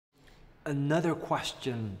Another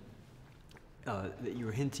question that you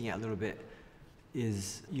were hinting at a little bit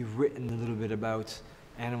is you've written a little bit about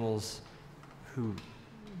animals who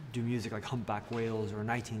do music like humpback whales or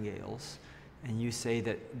nightingales, and you say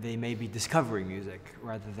that they may be discovering music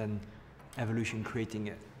rather than evolution creating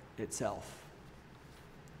it itself.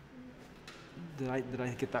 Did I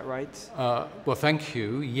get that right? Well, thank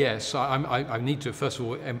you. Yes, I need to first of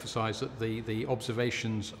all emphasize that the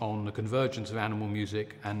observations on the convergence of animal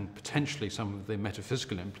music and potentially some of the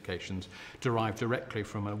metaphysical implications derive directly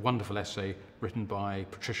from a wonderful essay written by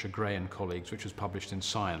Patricia Gray and colleagues, which was published in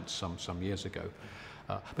Science some years ago.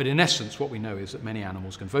 But in essence, what we know is that many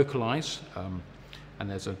animals can vocalize, and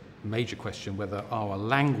there's a major question whether our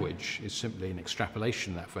language is simply an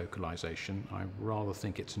extrapolation of that vocalization. I rather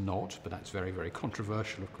think it's not, but that's very, very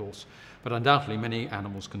controversial, of course. But undoubtedly, many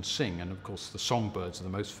animals can sing, and of course, the songbirds are the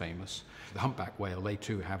most famous. The humpback whale, they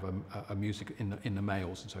too have a music in the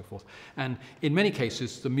males and so forth. And in many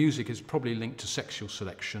cases, the music is probably linked to sexual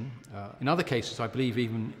selection. In other cases, I believe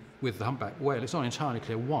even with the humpback whale, it's not entirely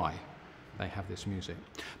clear why they have this music.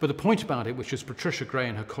 But the point about it, which as Patricia Gray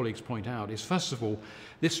and her colleagues point out, is first of all,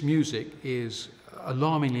 this music is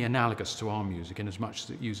alarmingly analogous to our music in as much as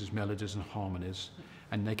it uses melodies and harmonies,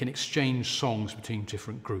 and they can exchange songs between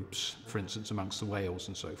different groups, for instance, amongst the whales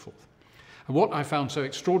and so forth. And what I found so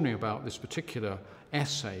extraordinary about this particular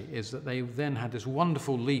essay is that they then had this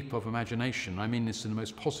wonderful leap of imagination. I mean this in the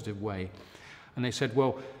most positive way. And they said,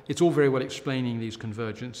 well, it's all very well explaining these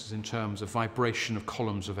convergences in terms of vibration of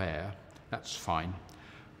columns of air. That's fine,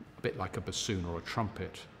 a bit like a bassoon or a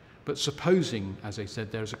trumpet. But supposing, as they said,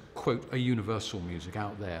 there's a, quote, a universal music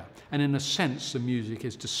out there. And in a sense, the music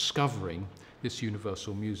is discovering this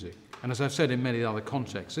universal music. And as I've said in many other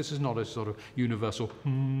contexts, this is not a sort of universal,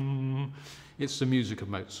 it's the music of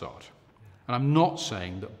Mozart. And I'm not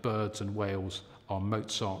saying that birds and whales are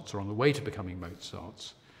Mozarts or on the way to becoming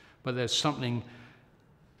Mozarts, but there's something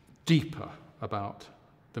deeper about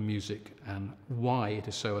the music and why it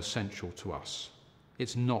is so essential to us.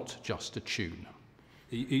 It's not just a tune.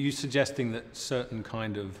 Are you suggesting that certain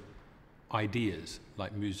kind of ideas,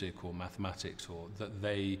 like music or mathematics, or that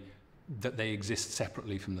they exist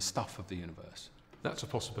separately from the stuff of the universe? That's a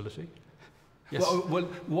possibility. Yes. Well,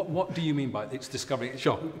 what do you mean by it's discovery?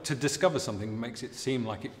 Sure. To discover something makes it seem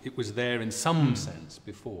like it was there in some sense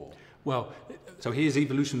before. Well, so here's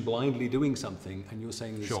evolution blindly doing something, and you're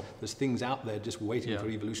saying sure. there's things out there just waiting for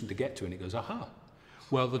evolution to get to, and it goes, aha.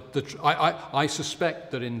 Well, I suspect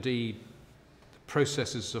that indeed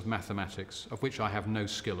processes of mathematics, of which I have no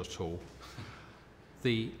skill at all,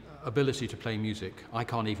 the ability to play music, I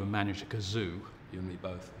can't even manage a kazoo. You and me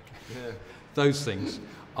both. Yeah. Those things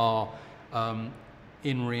are,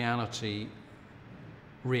 in reality,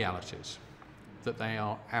 realities. That they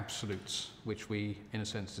are absolutes, which we, in a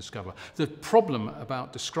sense, discover. The problem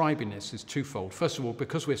about describing this is twofold. First of all,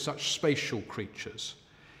 because we're such spatial creatures,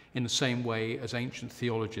 in the same way as ancient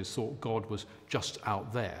theologians thought God was just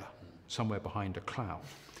out there, somewhere behind a cloud.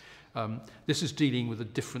 This is dealing with a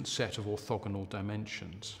different set of orthogonal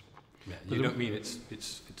dimensions. Yeah, you don't mean it's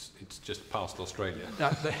just past Australia.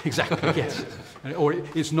 Exactly, yes. Or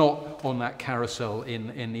it's not on that carousel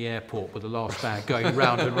in the airport with the last bag going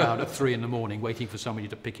round and round at 3 in the morning waiting for somebody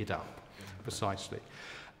to pick it up, precisely.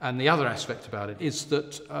 And the other aspect about it is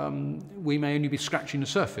that we may only be scratching the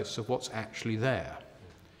surface of what's actually there.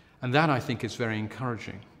 And that, I think, is very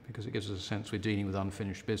encouraging because it gives us a sense we're dealing with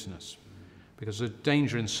unfinished business. Because the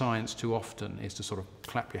danger in science too often is to sort of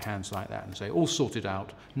clap your hands like that and say, all sorted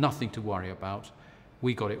out, nothing to worry about,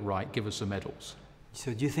 we got it right, give us the medals.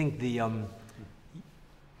 So do you think do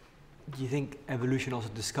you think evolution also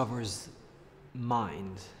discovers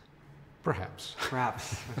mind? Perhaps.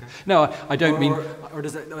 Perhaps. Okay. No, I don't mean... Or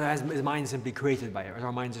is mind simply created by it? Or is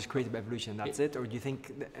our mind just created by evolution and that's it? Or do you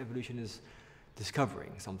think that evolution is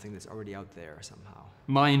discovering something that's already out there somehow?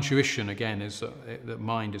 My intuition, again, is that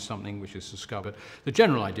mind is something which is discovered. The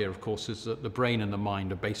general idea, of course, is that the brain and the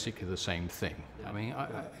mind are basically the same thing. I mean,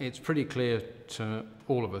 it's pretty clear to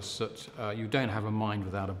all of us that you don't have a mind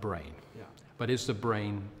without a brain. Yeah. But is the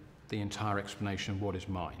brain the entire explanation of what is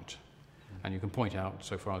mind? And you can point out,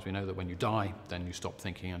 so far as we know, that when you die, then you stop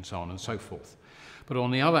thinking and so on and so forth. But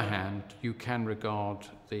on the other hand, you can regard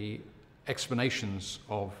the explanations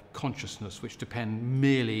of consciousness which depend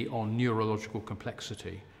merely on neurological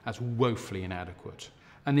complexity as woefully inadequate.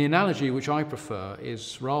 And the analogy which I prefer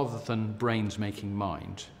is rather than brains making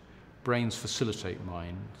mind, brains facilitate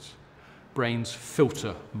minds, brains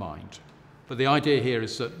filter mind. But the idea here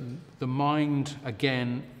is that the mind,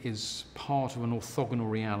 again, is part of an orthogonal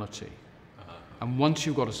reality. And once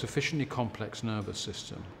you've got a sufficiently complex nervous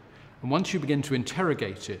system, and once you begin to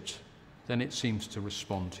interrogate it then it seems to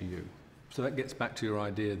respond to you. So that gets back to your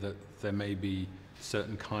idea that there may be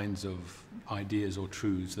certain kinds of ideas or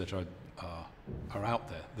truths that are out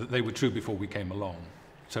there, that they were true before we came along.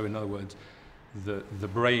 So in other words, the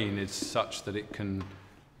brain is such that it can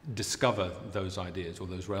discover those ideas or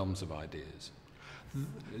those realms of ideas.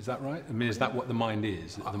 Is that right? I mean, is that what the mind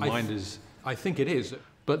is? The mind is... I think it is,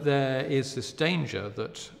 but there is this danger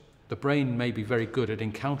that the brain may be very good at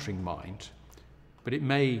encountering mind, but it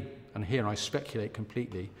may, and here I speculate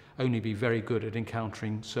completely, only be very good at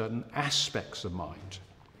encountering certain aspects of mind.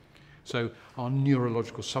 So our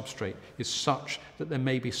neurological substrate is such that there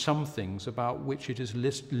may be some things about which it is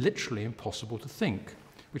literally impossible to think,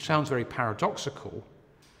 which sounds very paradoxical,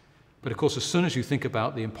 but of course as soon as you think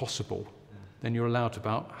about the impossible, then you're allowed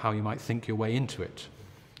about how you might think your way into it.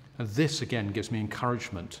 And this again gives me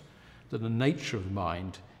encouragement that the nature of the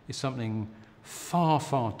mind is something far,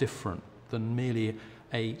 far different than merely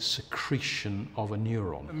a secretion of a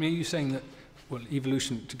neuron. I mean, are you saying that, well,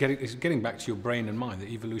 evolution, getting back to your brain and mind, that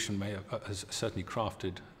evolution has certainly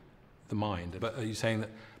crafted the mind, but are you saying that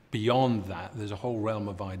beyond that there's a whole realm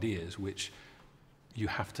of ideas which you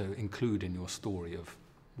have to include in your story of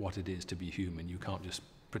what it is to be human? You can't just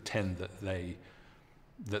pretend that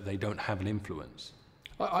they don't have an influence.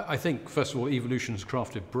 I think, first of all, evolution has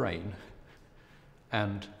crafted brain,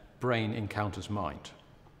 and brain encounters mind.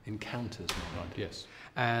 Encounters mind? Yes.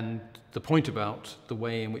 And the point about the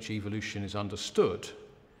way in which evolution is understood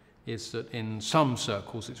is that in some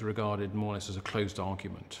circles it's regarded more or less as a closed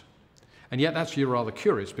argument. And yet that's rather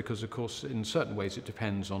curious because, of course, in certain ways it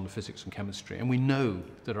depends on the physics and chemistry. And we know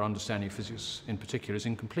that our understanding of physics in particular is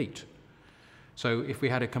incomplete. So if we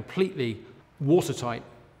had a completely watertight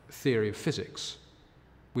theory of physics,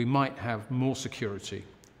 we might have more security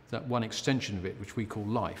that one extension of it, which we call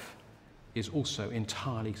life, is also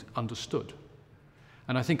entirely understood.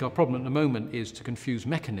 And I think our problem at the moment is to confuse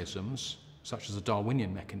mechanisms, such as the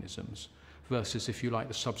Darwinian mechanisms, versus, if you like,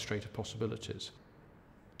 the substrate of possibilities.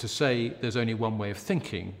 To say there's only one way of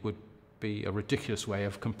thinking would be a ridiculous way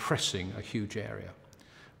of compressing a huge area.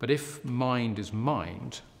 But if mind is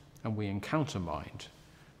mind, and we encounter mind,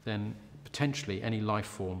 then potentially any life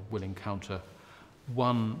form will encounter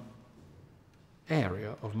one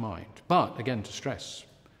area of mind. But, again, to stress,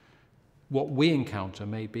 what we encounter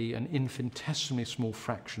may be an infinitesimally small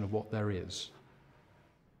fraction of what there is.